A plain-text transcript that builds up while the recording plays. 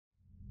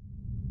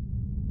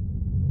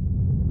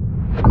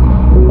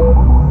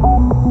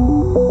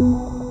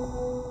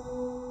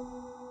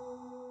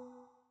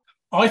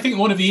I think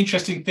one of the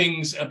interesting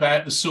things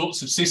about the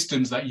sorts of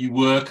systems that you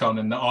work on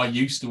and that I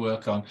used to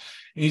work on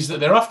is that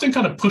they're often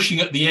kind of pushing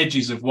at the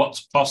edges of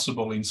what's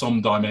possible in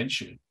some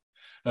dimension.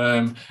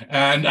 And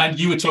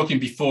you were talking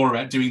before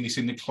about doing this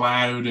in the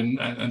cloud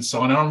and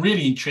so on. And I'm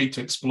really intrigued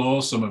to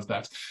explore some of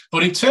that.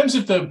 But in terms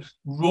of the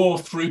raw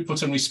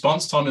throughput and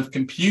response time of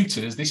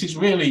computers, this is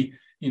really,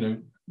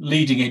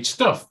 leading edge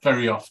stuff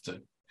very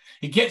often.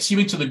 It gets you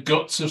into the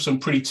guts of some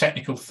pretty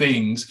technical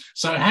things.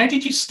 So how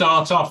did you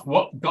start off?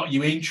 What got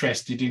you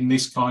interested in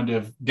this kind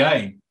of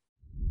game?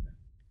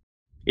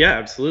 Yeah,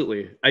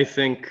 absolutely. I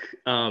think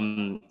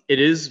it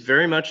is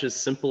very much as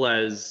simple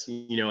as,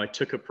 I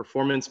took a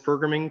performance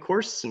programming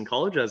course in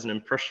college as an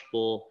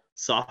impressionable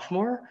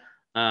sophomore,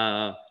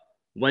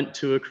 went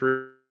to a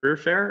career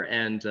fair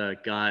and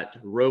got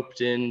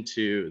roped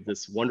into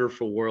this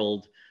wonderful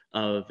world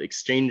of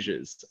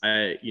exchanges.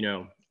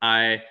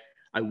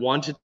 I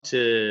wanted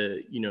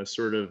to,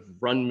 sort of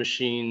run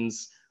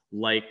machines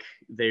like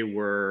they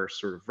were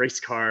sort of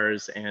race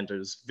cars, and I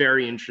was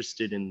very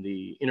interested in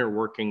the inner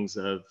workings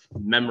of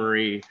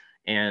memory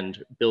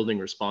and building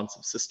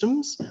responsive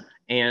systems.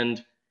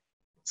 And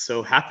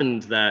so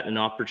happened that an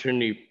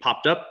opportunity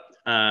popped up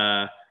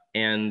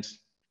and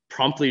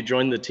promptly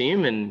joined the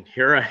team, and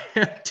here I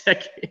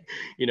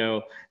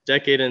am,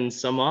 decade and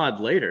some odd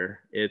later.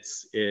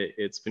 It's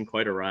been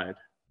quite a ride.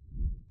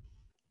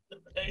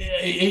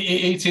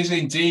 It is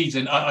indeed,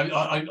 and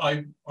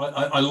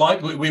I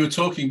like, we were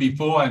talking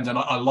beforehand, and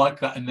I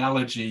like that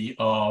analogy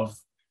of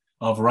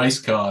race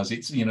cars.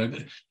 It's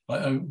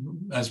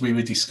as we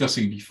were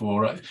discussing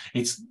before,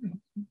 it's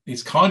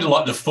kind of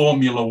like the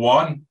Formula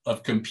One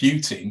of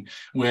computing,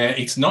 where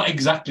it's not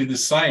exactly the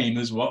same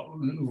as what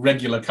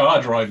regular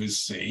car drivers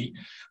see,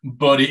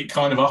 but it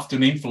kind of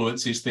often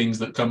influences things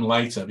that come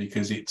later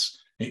because it's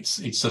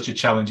such a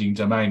challenging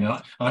domain. And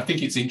I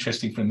think it's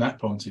interesting from that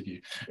point of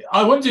view.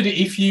 I wondered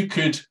if you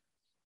could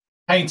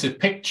paint a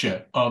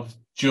picture of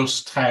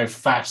just how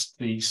fast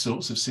these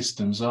sorts of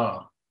systems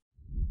are.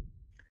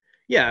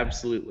 Yeah,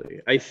 absolutely.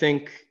 I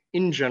think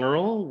in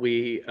general,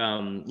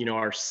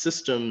 our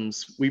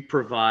systems, we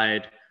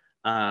provide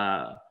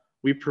a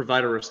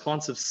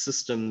responsive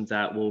system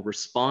that will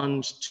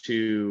respond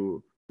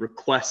to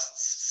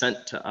requests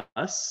sent to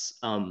us.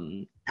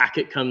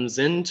 Packet comes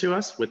in to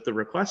us with the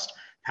request.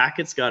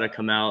 Packet's got to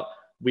come out,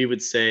 we would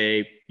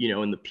say,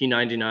 in the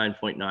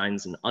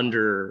P99.9s and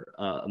under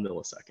a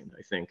millisecond,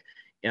 I think.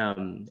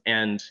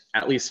 And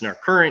at least in our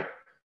current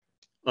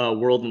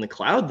world in the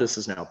cloud, this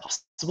is now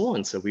possible.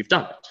 And so we've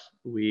done it.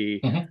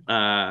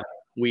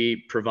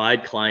 We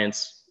provide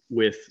clients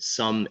with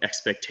some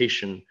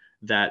expectation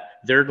that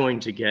they're going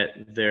to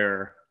get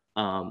their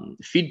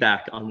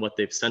feedback on what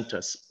they've sent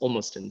us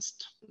almost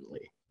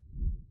instantly.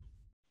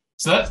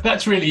 So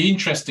that's really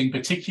interesting,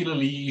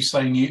 particularly you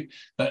saying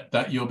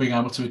that you're being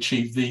able to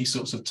achieve these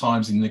sorts of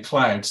times in the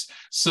clouds.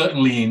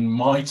 Certainly in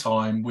my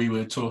time, we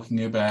were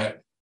talking about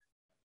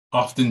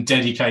often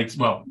dedicated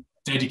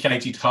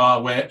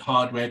hardware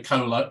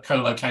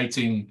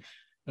co-locating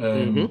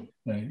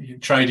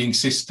trading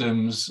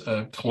systems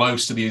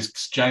close to the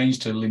exchange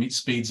to limit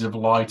speeds of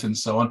light and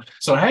so on.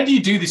 So how do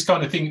you do this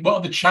kind of thing? What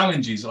are the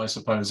challenges, I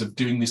suppose, of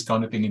doing this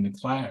kind of thing in the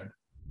cloud?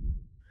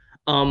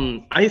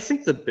 I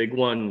think the big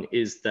one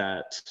is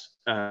that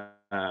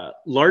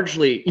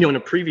largely, in a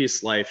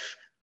previous life,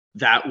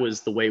 that was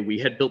the way we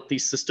had built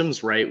these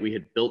systems, right? We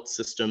had built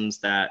systems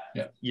that,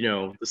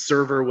 the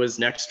server was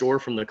next door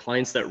from the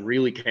clients that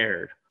really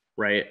cared,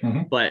 right?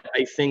 But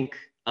I think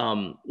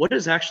what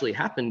has actually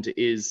happened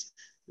is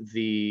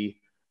the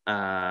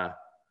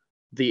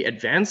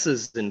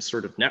advances in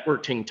sort of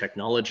networking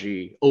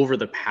technology over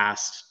the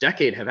past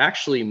decade have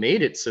actually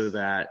made it so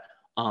that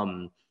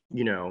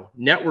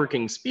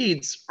networking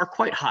speeds are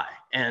quite high,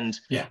 and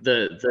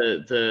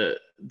the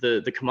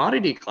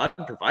commodity cloud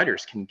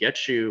providers can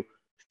get you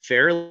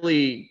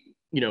fairly,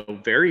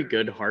 very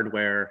good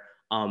hardware,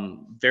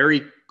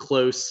 very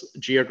close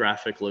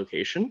geographic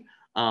location,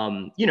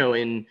 and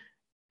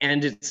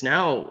it's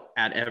now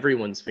at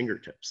everyone's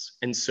fingertips.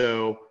 And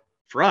so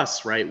for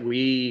us, right,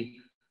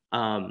 when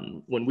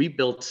we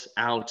built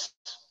out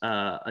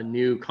a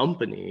new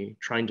company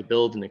trying to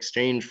build an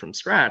exchange from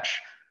scratch,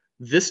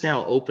 this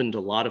now opened a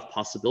lot of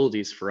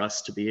possibilities for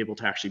us to be able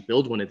to actually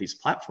build one of these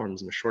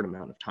platforms in a short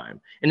amount of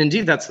time. And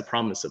indeed, that's the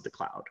promise of the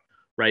cloud,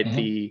 right?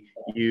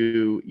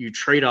 You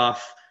trade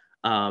off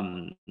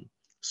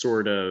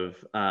sort of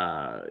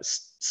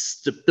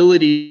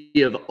stability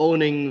of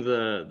owning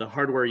the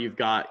hardware you've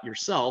got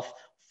yourself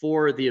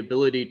for the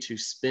ability to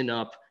spin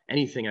up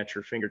anything at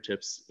your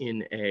fingertips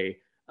in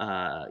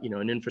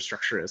an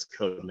infrastructure as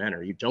code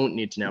manner. You don't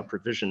need to now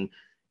provision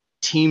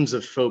teams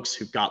of folks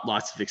who've got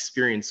lots of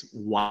experience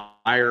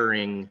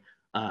wiring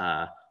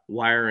Ethernet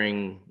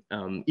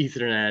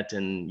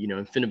and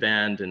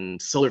InfiniBand and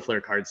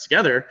SolarFlare cards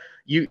together.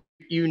 A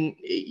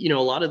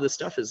lot of this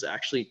stuff is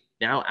actually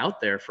now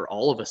out there for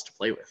all of us to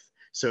play with.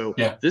 So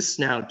this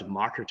now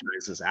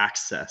democratizes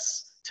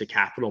access to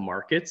capital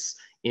markets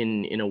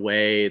in a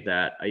way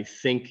that I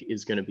think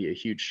is going to be a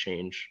huge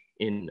change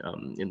in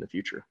the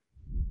future.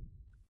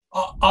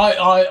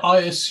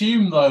 I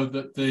assume though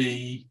that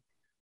the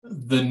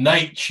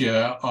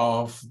nature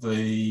of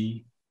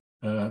the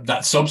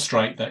that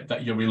substrate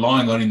that you're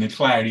relying on in the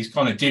cloud is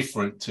kind of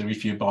different to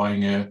if you're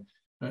buying a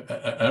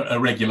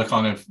regular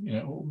kind of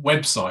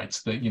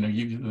website that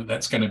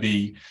that's going to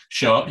be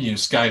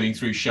scaling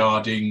through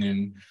sharding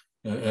and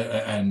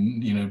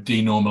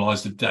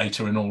denormalize the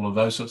data and all of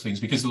those sorts of things,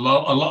 because a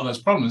lot of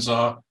those problems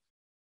are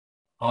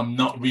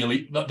not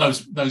really,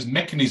 those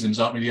mechanisms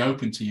aren't really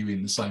open to you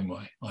in the same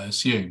way, I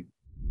assume.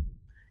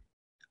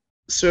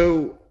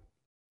 So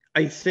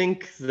I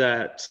think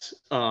that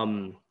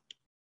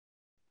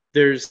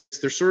there's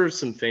sort of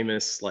some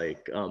famous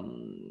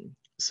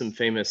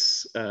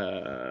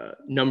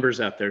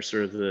numbers out there,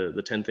 sort of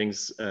the 10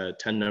 things,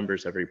 10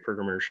 numbers every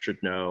programmer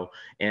should know,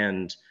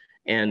 and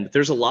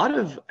there's a lot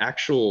of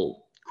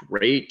actual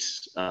great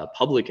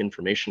public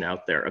information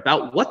out there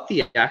about what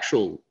the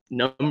actual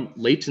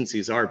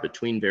latencies are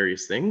between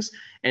various things.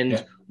 And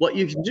Yeah. what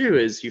you can do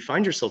is you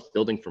find yourself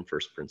building from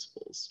first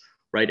principles,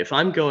 right? If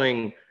I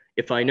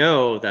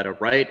know that a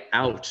write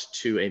out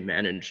to a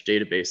managed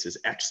database is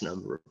X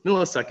number of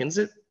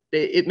milliseconds,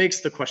 it makes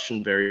the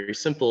question very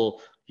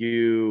simple.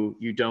 You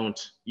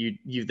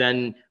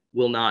then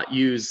will not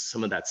use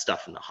some of that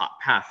stuff in the hot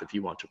path if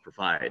you want to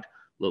provide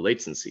low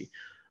latency.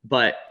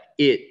 But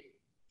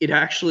it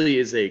actually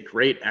is a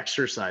great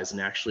exercise in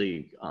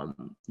actually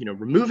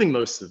removing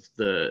most of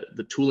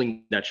the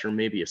tooling that you're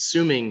maybe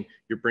assuming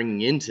you're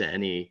bringing into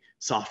any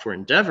software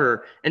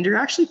endeavor, and you're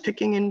actually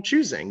picking and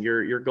choosing.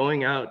 You're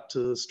going out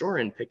to the store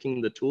and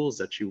picking the tools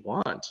that you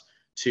want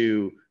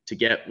to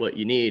get what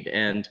you need.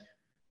 And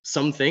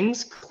some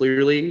things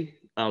clearly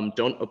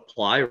don't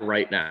apply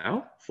right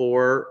now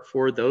for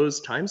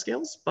those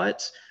timescales,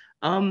 but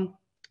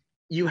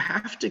you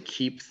have to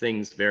keep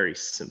things very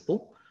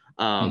simple.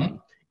 Mm-hmm.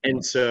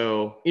 And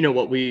so,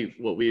 what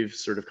we've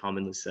sort of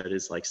commonly said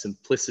is like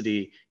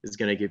simplicity is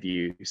going to give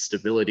you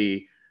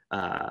stability,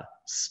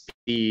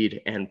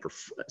 speed, and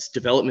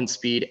development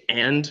speed,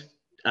 and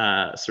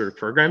sort of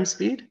program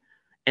speed.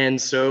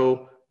 And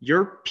so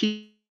you're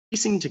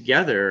piecing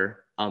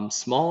together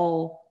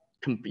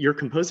you're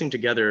composing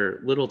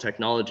together little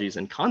technologies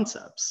and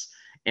concepts,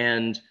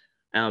 and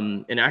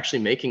actually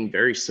making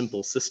very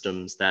simple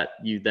systems that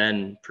you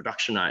then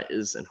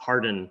productionize and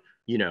harden,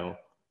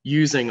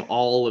 using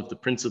all of the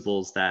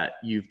principles that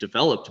you've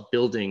developed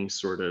building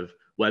sort of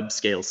web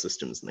scale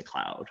systems in the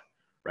cloud,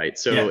 right?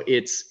 So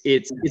yeah.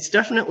 It's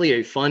definitely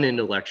a fun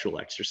intellectual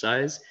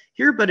exercise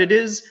here, but it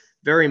is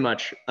very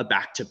much a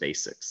back to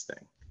basics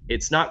thing.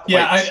 It's not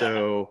quite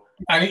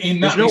and in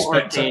that there's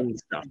respect, no arcane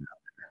stuff out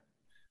there.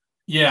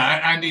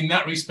 Yeah, and in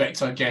that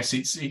respect, I guess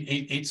it's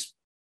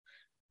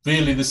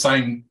really the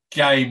same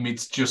game.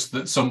 It's just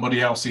that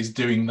somebody else is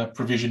doing the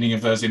provisioning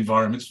of those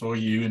environments for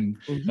you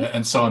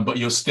and so on. But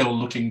you're still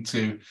looking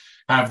to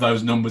have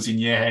those numbers in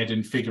your head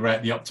and figure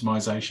out the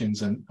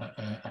optimizations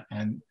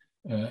and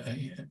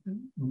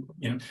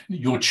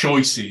your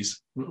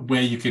choices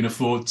where you can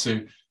afford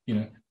to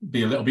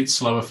be a little bit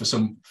slower for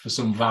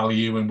some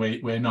value and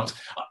where not.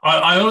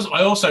 I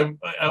also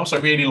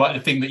really like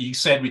the thing that you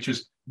said, which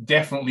was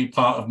definitely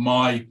part of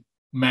my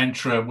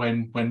mantra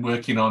when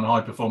working on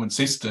high performance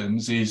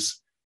systems, is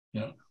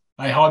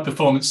a high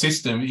performance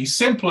system is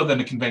simpler than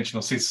a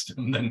conventional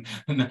system,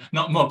 and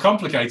not more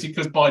complicated,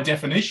 because by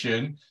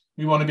definition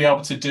we want to be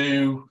able to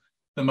do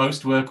the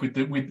most work with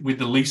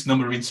the least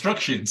number of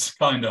instructions,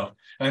 kind of.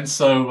 And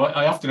so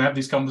I often have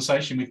this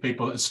conversation with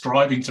people that are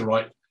striving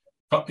to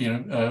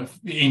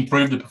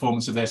improve the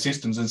performance of their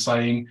systems, and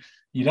saying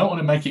you don't want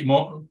to make it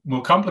more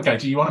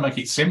complicated, you want to make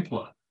it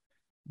simpler.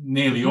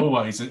 Nearly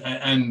always,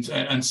 and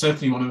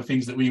certainly one of the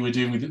things that we were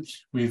doing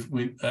with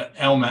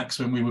LMAX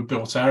when we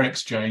built our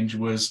exchange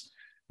was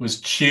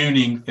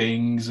tuning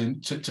things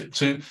and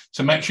to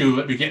make sure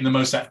that we're getting the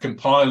most out of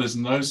compilers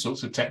and those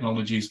sorts of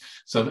technologies.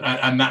 So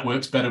and that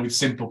works better with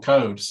simple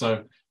code.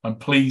 So I'm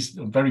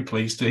very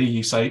pleased to hear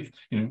you say,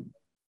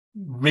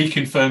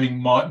 reconfirming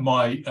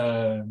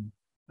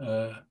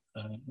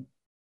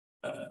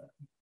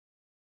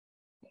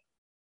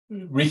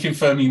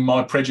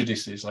my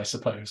prejudices, I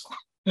suppose.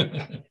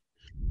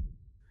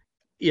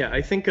 Yeah,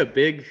 I think a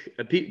big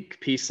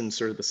piece in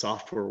sort of the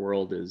software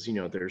world is,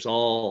 there's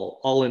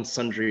all in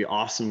sundry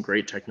awesome,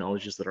 great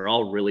technologies that are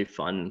all really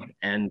fun.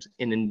 And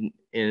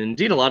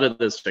indeed, a lot of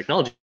those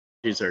technologies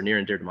are near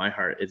and dear to my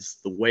heart. It's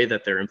the way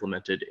that they're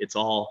implemented. It's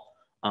all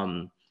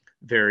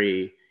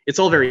very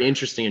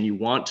interesting, and you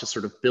want to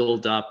sort of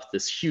build up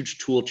this huge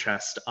tool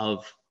chest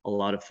of a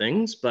lot of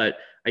things. But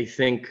I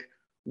think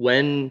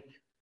when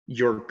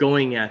you're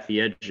going at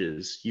the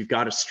edges, you've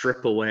got to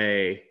strip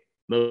away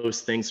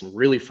most things and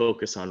really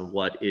focus on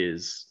what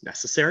is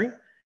necessary.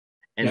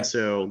 And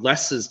so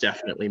less is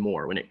definitely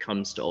more when it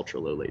comes to ultra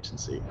low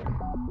latency.